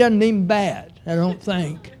eye. She doesn't even bat, I don't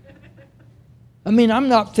think. I mean, I'm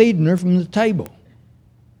not feeding her from the table.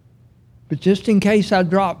 But just in case I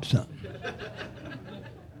drop something.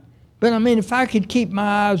 But I mean, if I could keep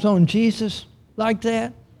my eyes on Jesus like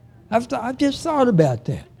that, I've just thought about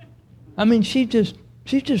that. I mean, she's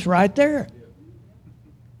just right there.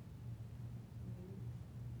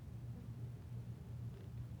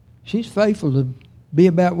 She's faithful to be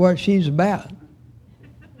about what she's about.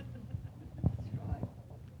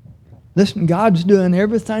 Listen, God's doing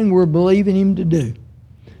everything we're believing him to do.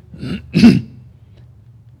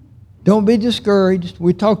 Don't be discouraged.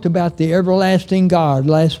 We talked about the everlasting God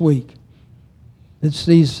last week that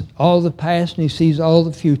sees all the past and he sees all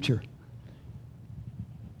the future.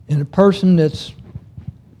 And a person that's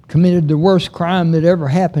committed the worst crime that ever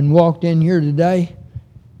happened walked in here today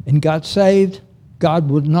and got saved, God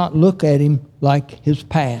would not look at him like his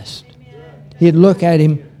past. He'd look at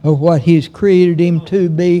him of what he's created him to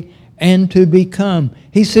be and to become.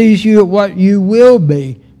 He sees you at what you will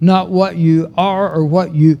be, not what you are or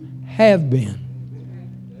what you have been.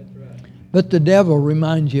 But the devil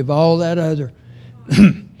reminds you of all that other.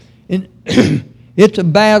 And it's a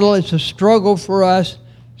battle, it's a struggle for us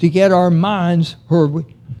to get our minds where we,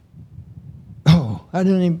 Lord,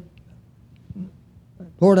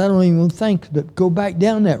 I don't even think that go back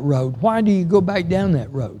down that road. Why do you go back down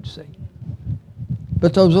that road, see?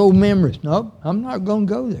 But those old memories, nope, I'm not going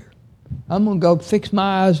to go there. I'm going to go fix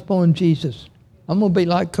my eyes upon Jesus. I'm going to be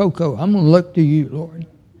like Coco. I'm going to look to you, Lord.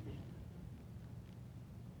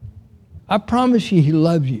 I promise you he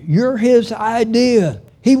loves you. You're his idea.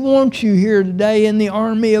 He wants you here today in the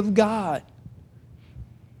army of God.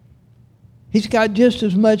 He's got just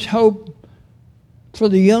as much hope for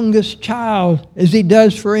the youngest child as he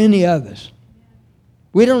does for any of us.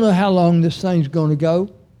 We don't know how long this thing's going to go,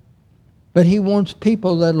 but he wants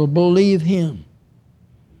people that will believe him.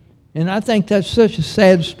 And I think that's such a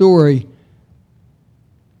sad story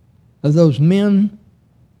of those men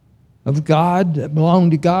of God that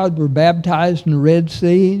belonged to God were baptized in the Red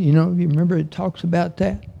Sea. You know, you remember it talks about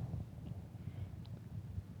that?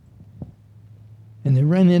 And they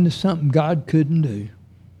ran into something God couldn't do.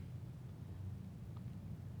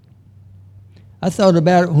 I thought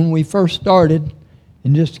about it when we first started,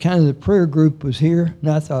 and just kind of the prayer group was here, and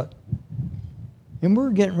I thought, and we're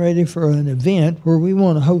getting ready for an event where we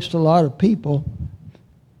want to host a lot of people.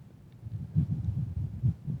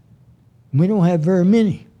 We don't have very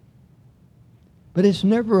many. But it's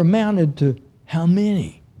never amounted to how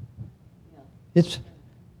many. It's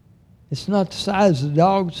not the size of the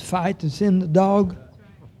dog's fight that's in the dog.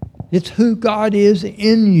 It's who God is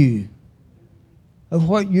in you, of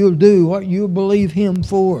what you'll do, what you'll believe him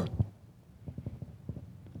for.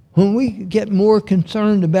 When we get more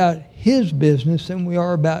concerned about his business than we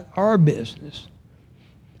are about our business,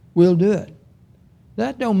 we'll do it.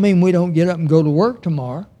 That don't mean we don't get up and go to work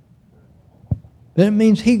tomorrow. But it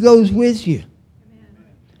means he goes with you.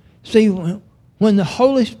 See, when the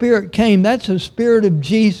Holy Spirit came, that's the Spirit of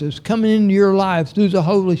Jesus coming into your life through the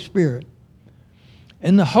Holy Spirit.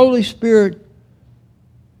 And the Holy Spirit,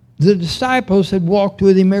 the disciples had walked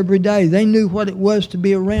with him every day. They knew what it was to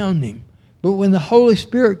be around him. But when the Holy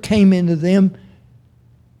Spirit came into them,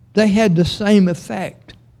 they had the same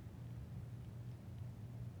effect.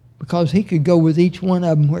 Because he could go with each one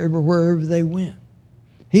of them wherever they went.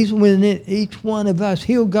 He's with each one of us.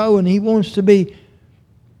 He'll go, and he wants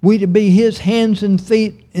we to be his hands and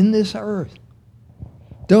feet in this earth.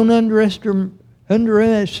 Don't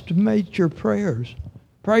underestimate your prayers.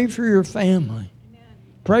 Pray for your family. Amen.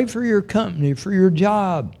 Pray for your company, for your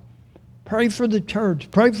job. Pray for the church.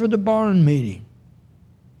 Pray for the barn meeting.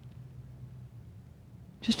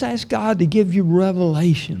 Just ask God to give you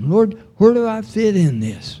revelation. Lord, where do I fit in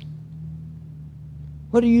this?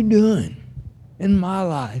 What are you doing in my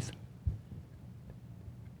life?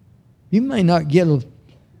 You may not get a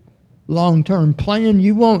long-term plan.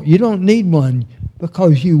 You won't. You don't need one,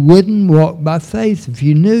 because you wouldn't walk by faith if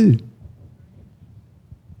you knew.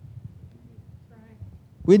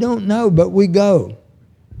 We don't know, but we go.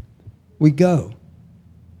 We go.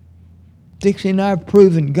 Dixie and I have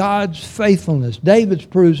proven God's faithfulness. David's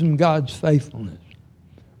proven God's faithfulness.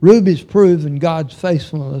 Ruby's proven God's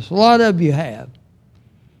faithfulness. A lot of you have.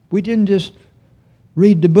 We didn't just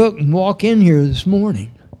read the book and walk in here this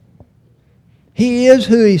morning. He is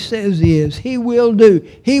who he says he is. He will do.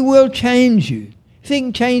 He will change you. If he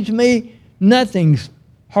can change me, nothing's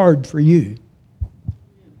hard for you.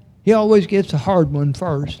 He always gets a hard one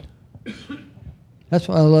first. That's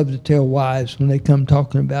why I love to tell wives when they come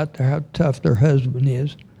talking about how tough their husband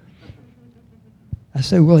is. I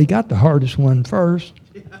say, well, he got the hardest one first.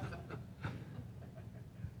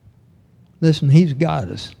 Listen, he's got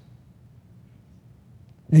us.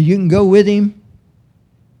 Now, you can go with him,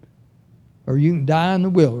 or you can die in the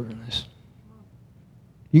wilderness.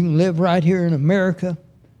 You can live right here in America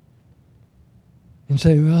and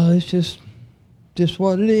say, well, it's just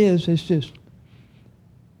what it is. It's just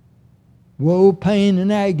woe, pain,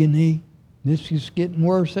 and agony. This is getting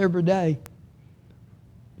worse every day.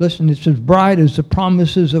 Listen, it's as bright as the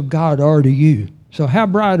promises of God are to you. So how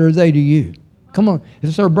bright are they to you? Come on.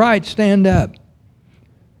 If they're bright, stand up.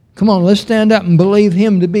 Come on, let's stand up and believe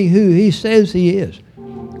him to be who he says he is.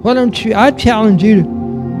 Why don't you, I challenge you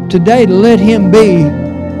today to let him be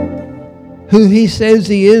who he says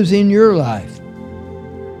he is in your life.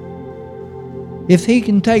 If he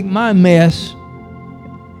can take my mess,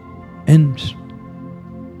 and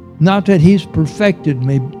not that he's perfected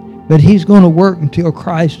me, but he's going to work until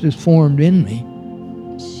Christ is formed in me.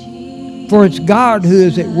 For it's God who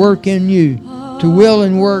is at work in you to will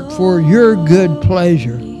and work for your good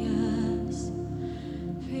pleasure.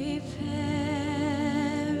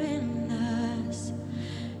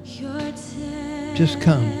 Just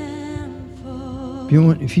come.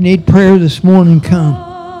 If you need prayer this morning, come.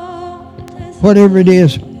 Whatever it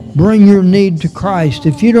is, bring your need to Christ.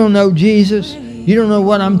 If you don't know Jesus, you don't know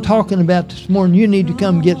what I'm talking about this morning, you need to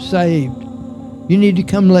come get saved. You need to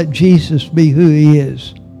come let Jesus be who he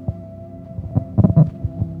is.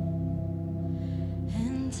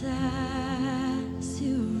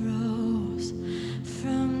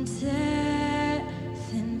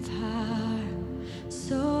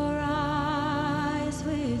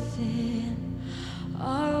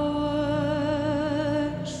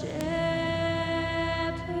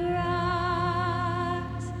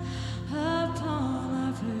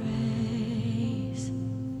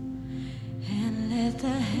 The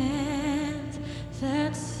hands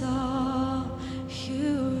that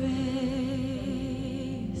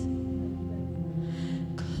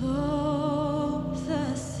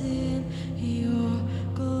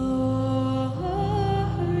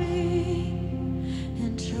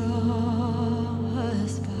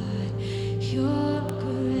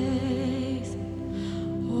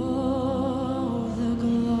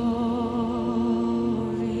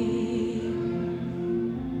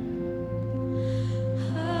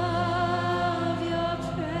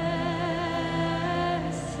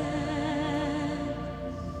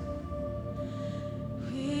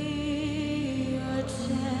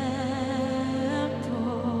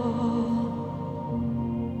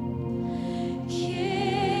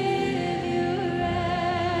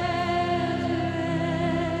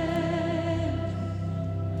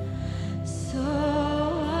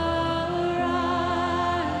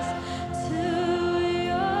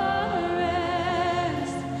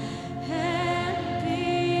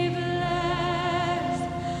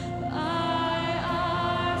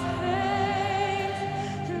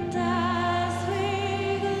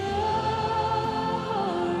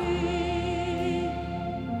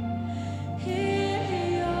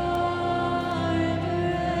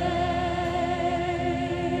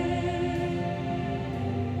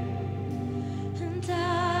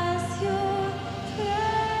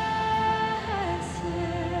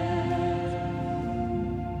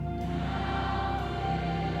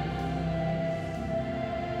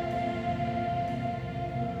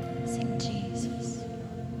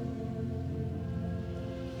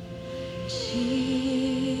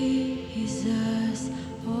Jesus,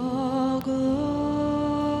 all glorious,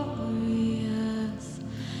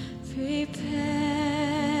 preparing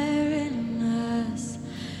us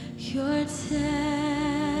your temple,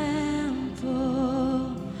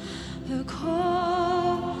 the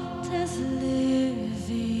cold as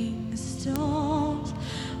living stones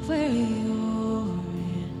where you're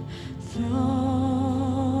enthroned.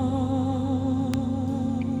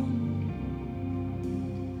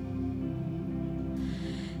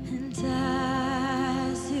 And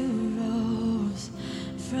as you rose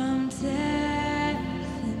from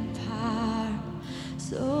death and power,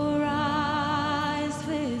 so rise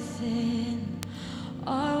within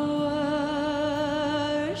our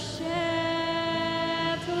worship,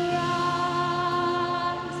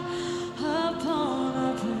 rise upon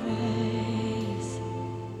our praise,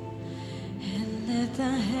 and let the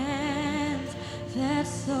hands that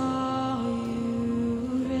saw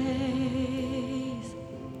you raise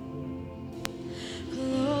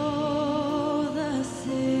clothe us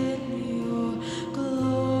in your glory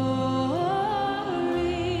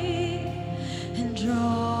and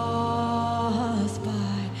draw us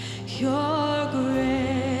by your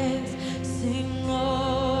grace. Sing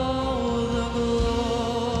all the glory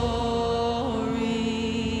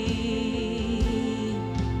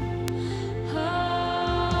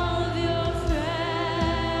of your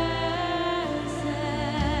presence.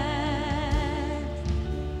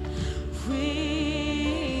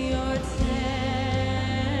 We your temple.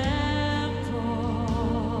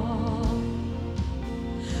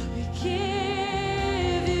 We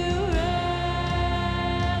give you reverence.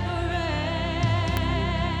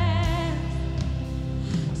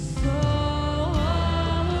 So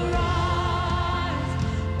arise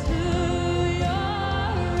to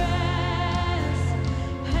your rest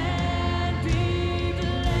and be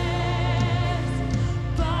blessed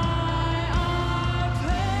by our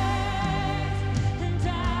praise. And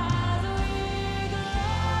as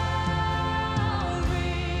we glory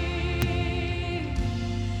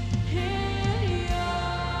in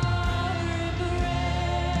your embrace,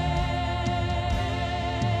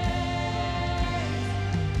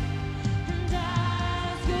 and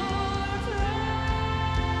as your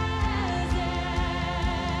presence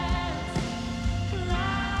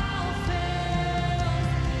now fills.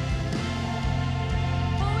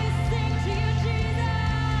 Oh, we sing to you,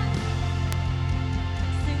 Jesus.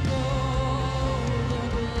 Sing all the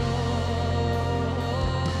glory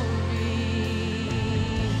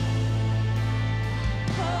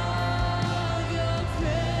of your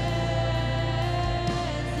presence.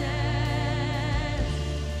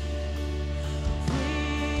 We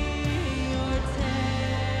your temple.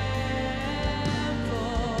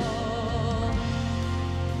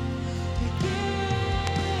 We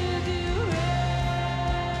give you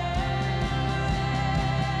reverence.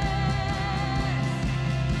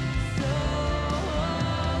 So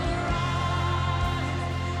arise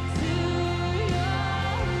to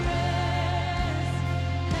your rest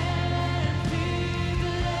and be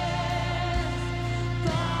blessed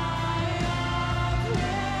by our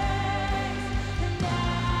praise. And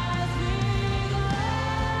as we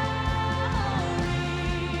glory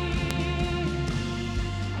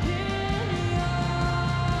in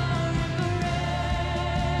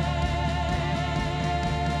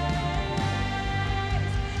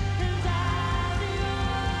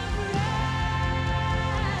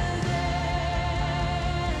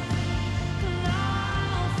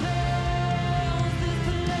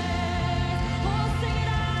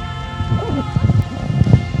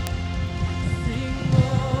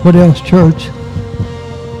What else, church?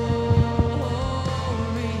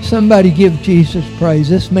 Somebody give Jesus praise.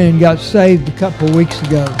 This man got saved a couple of weeks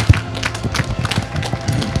ago.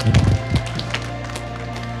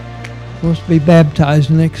 Supposed to be baptized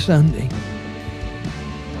next Sunday.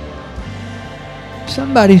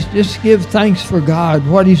 Somebody just give thanks for God,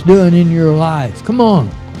 what He's doing in your life. Come on.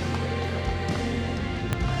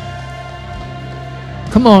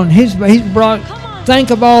 Come on. He's brought, think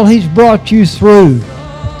of all He's brought you through.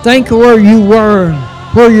 Think of where you were and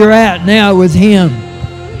where you're at now with Him.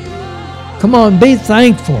 Come on, be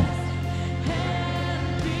thankful.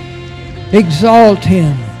 Exalt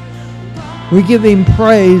Him. We give Him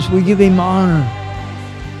praise. We give Him honor.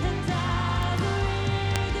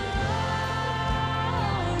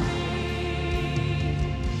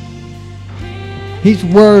 He's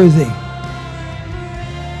worthy.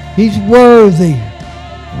 He's worthy.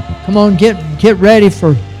 Come on, get ready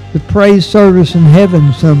for the praise service in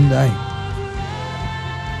heaven someday.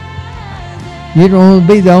 You don't want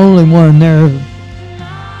to be the only one there.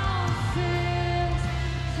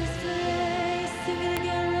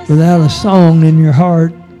 without a song in your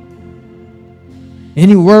heart.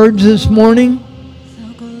 Any words this morning?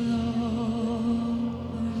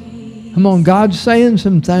 Come on, God's saying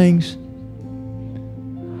some things.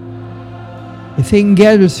 If He can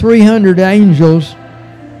gather 300 angels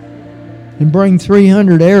and bring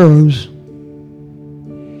 300 arrows,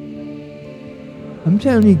 I'm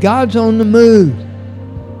telling you, God's on the move.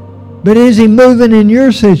 But is He moving in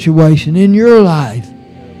your situation, in your life?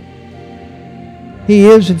 He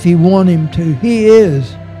is if you want Him to. He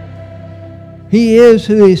is. He is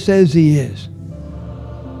who He says He is.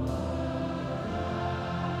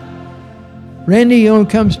 Randy, you want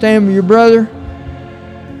to come stand with your brother?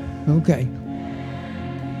 Okay.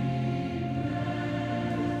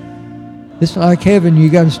 It's like heaven. You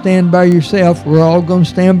got to stand by yourself. We're all going to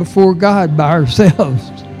stand before God by ourselves.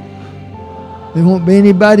 There won't be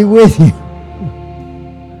anybody with you.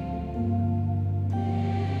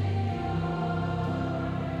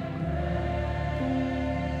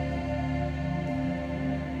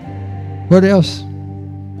 What else?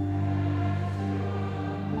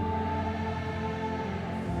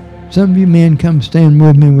 Some of you men come stand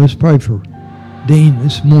with me. Let's pray for Dean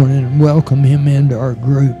this morning and welcome him into our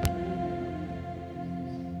group.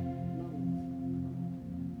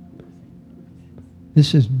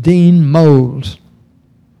 This is Dean Moles.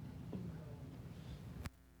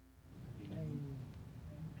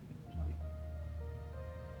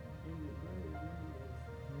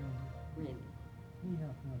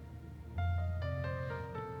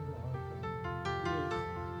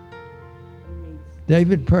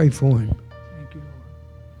 David, pray for him.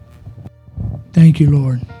 Thank you,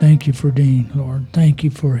 Lord. Thank you for Dean, Lord. Thank you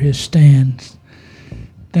for his stands.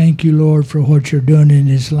 Thank you, Lord, for what you're doing in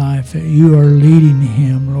his life. That you are leading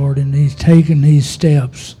him, Lord, and he's taking these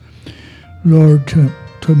steps, Lord, to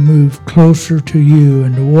move closer to you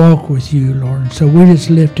and to walk with you, Lord. And so we just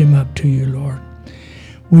lift him up to you, Lord.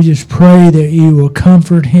 We just pray that you will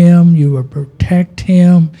comfort him, you will protect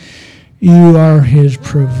him. You are his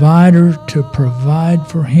provider to provide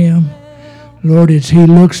for him. Lord, as he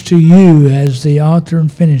looks to you as the author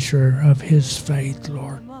and finisher of his faith,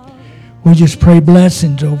 Lord. We just pray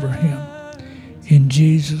blessings over him. In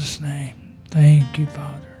Jesus' name. Thank you,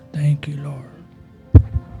 Father. Thank you, Lord.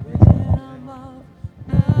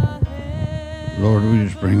 Lord, we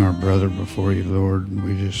just bring our brother before you, Lord.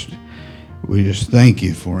 We just thank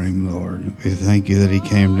you for him, Lord. We thank you that he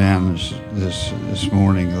came down this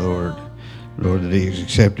morning, Lord. Lord, that he has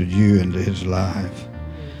accepted you into his life.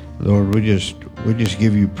 Lord, we just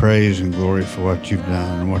give you praise and glory for what you've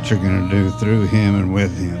done and what you're going to do through him and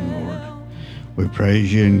with him, Lord. We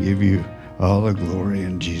praise you and give you all the glory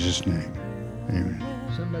in Jesus' name. Amen.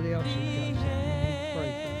 Somebody else has got something.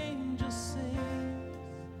 Pray for him.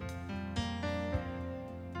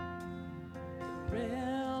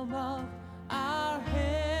 Realm of our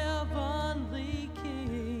heavenly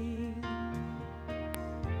King.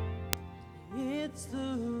 It's the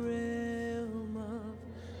realm of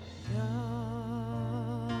God.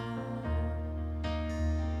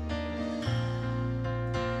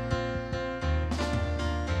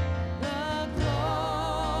 The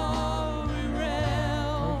glory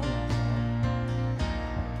realm.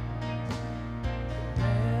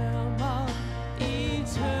 Realm of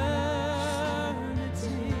eternity.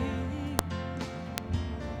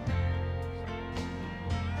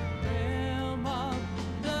 Realm of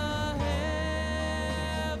the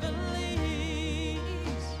heavenlies.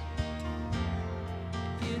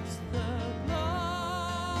 It's the glory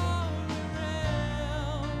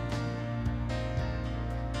realm.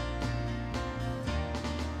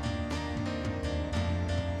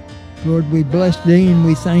 Lord, we bless Dean.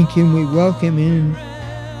 We thank him. We welcome him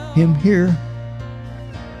here.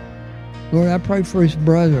 Lord, I pray for his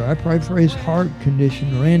brother. I pray for his heart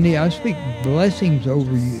condition. Randy, I speak blessings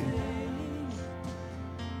over you.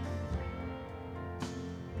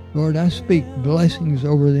 Lord, I speak blessings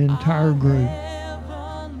over the entire group.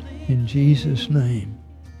 In Jesus' name.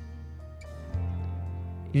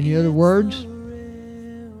 Any other words?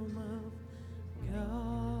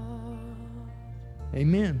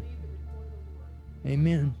 Amen.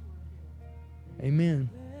 Amen. Amen.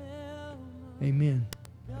 Amen.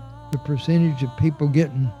 The percentage of people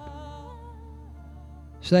getting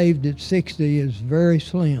saved at 60 is very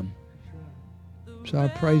slim. So I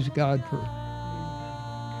praise God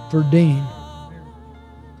for Dean.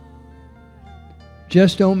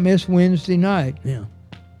 Just don't miss Wednesday night now.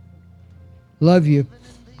 Love you.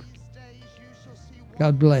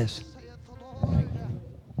 God bless.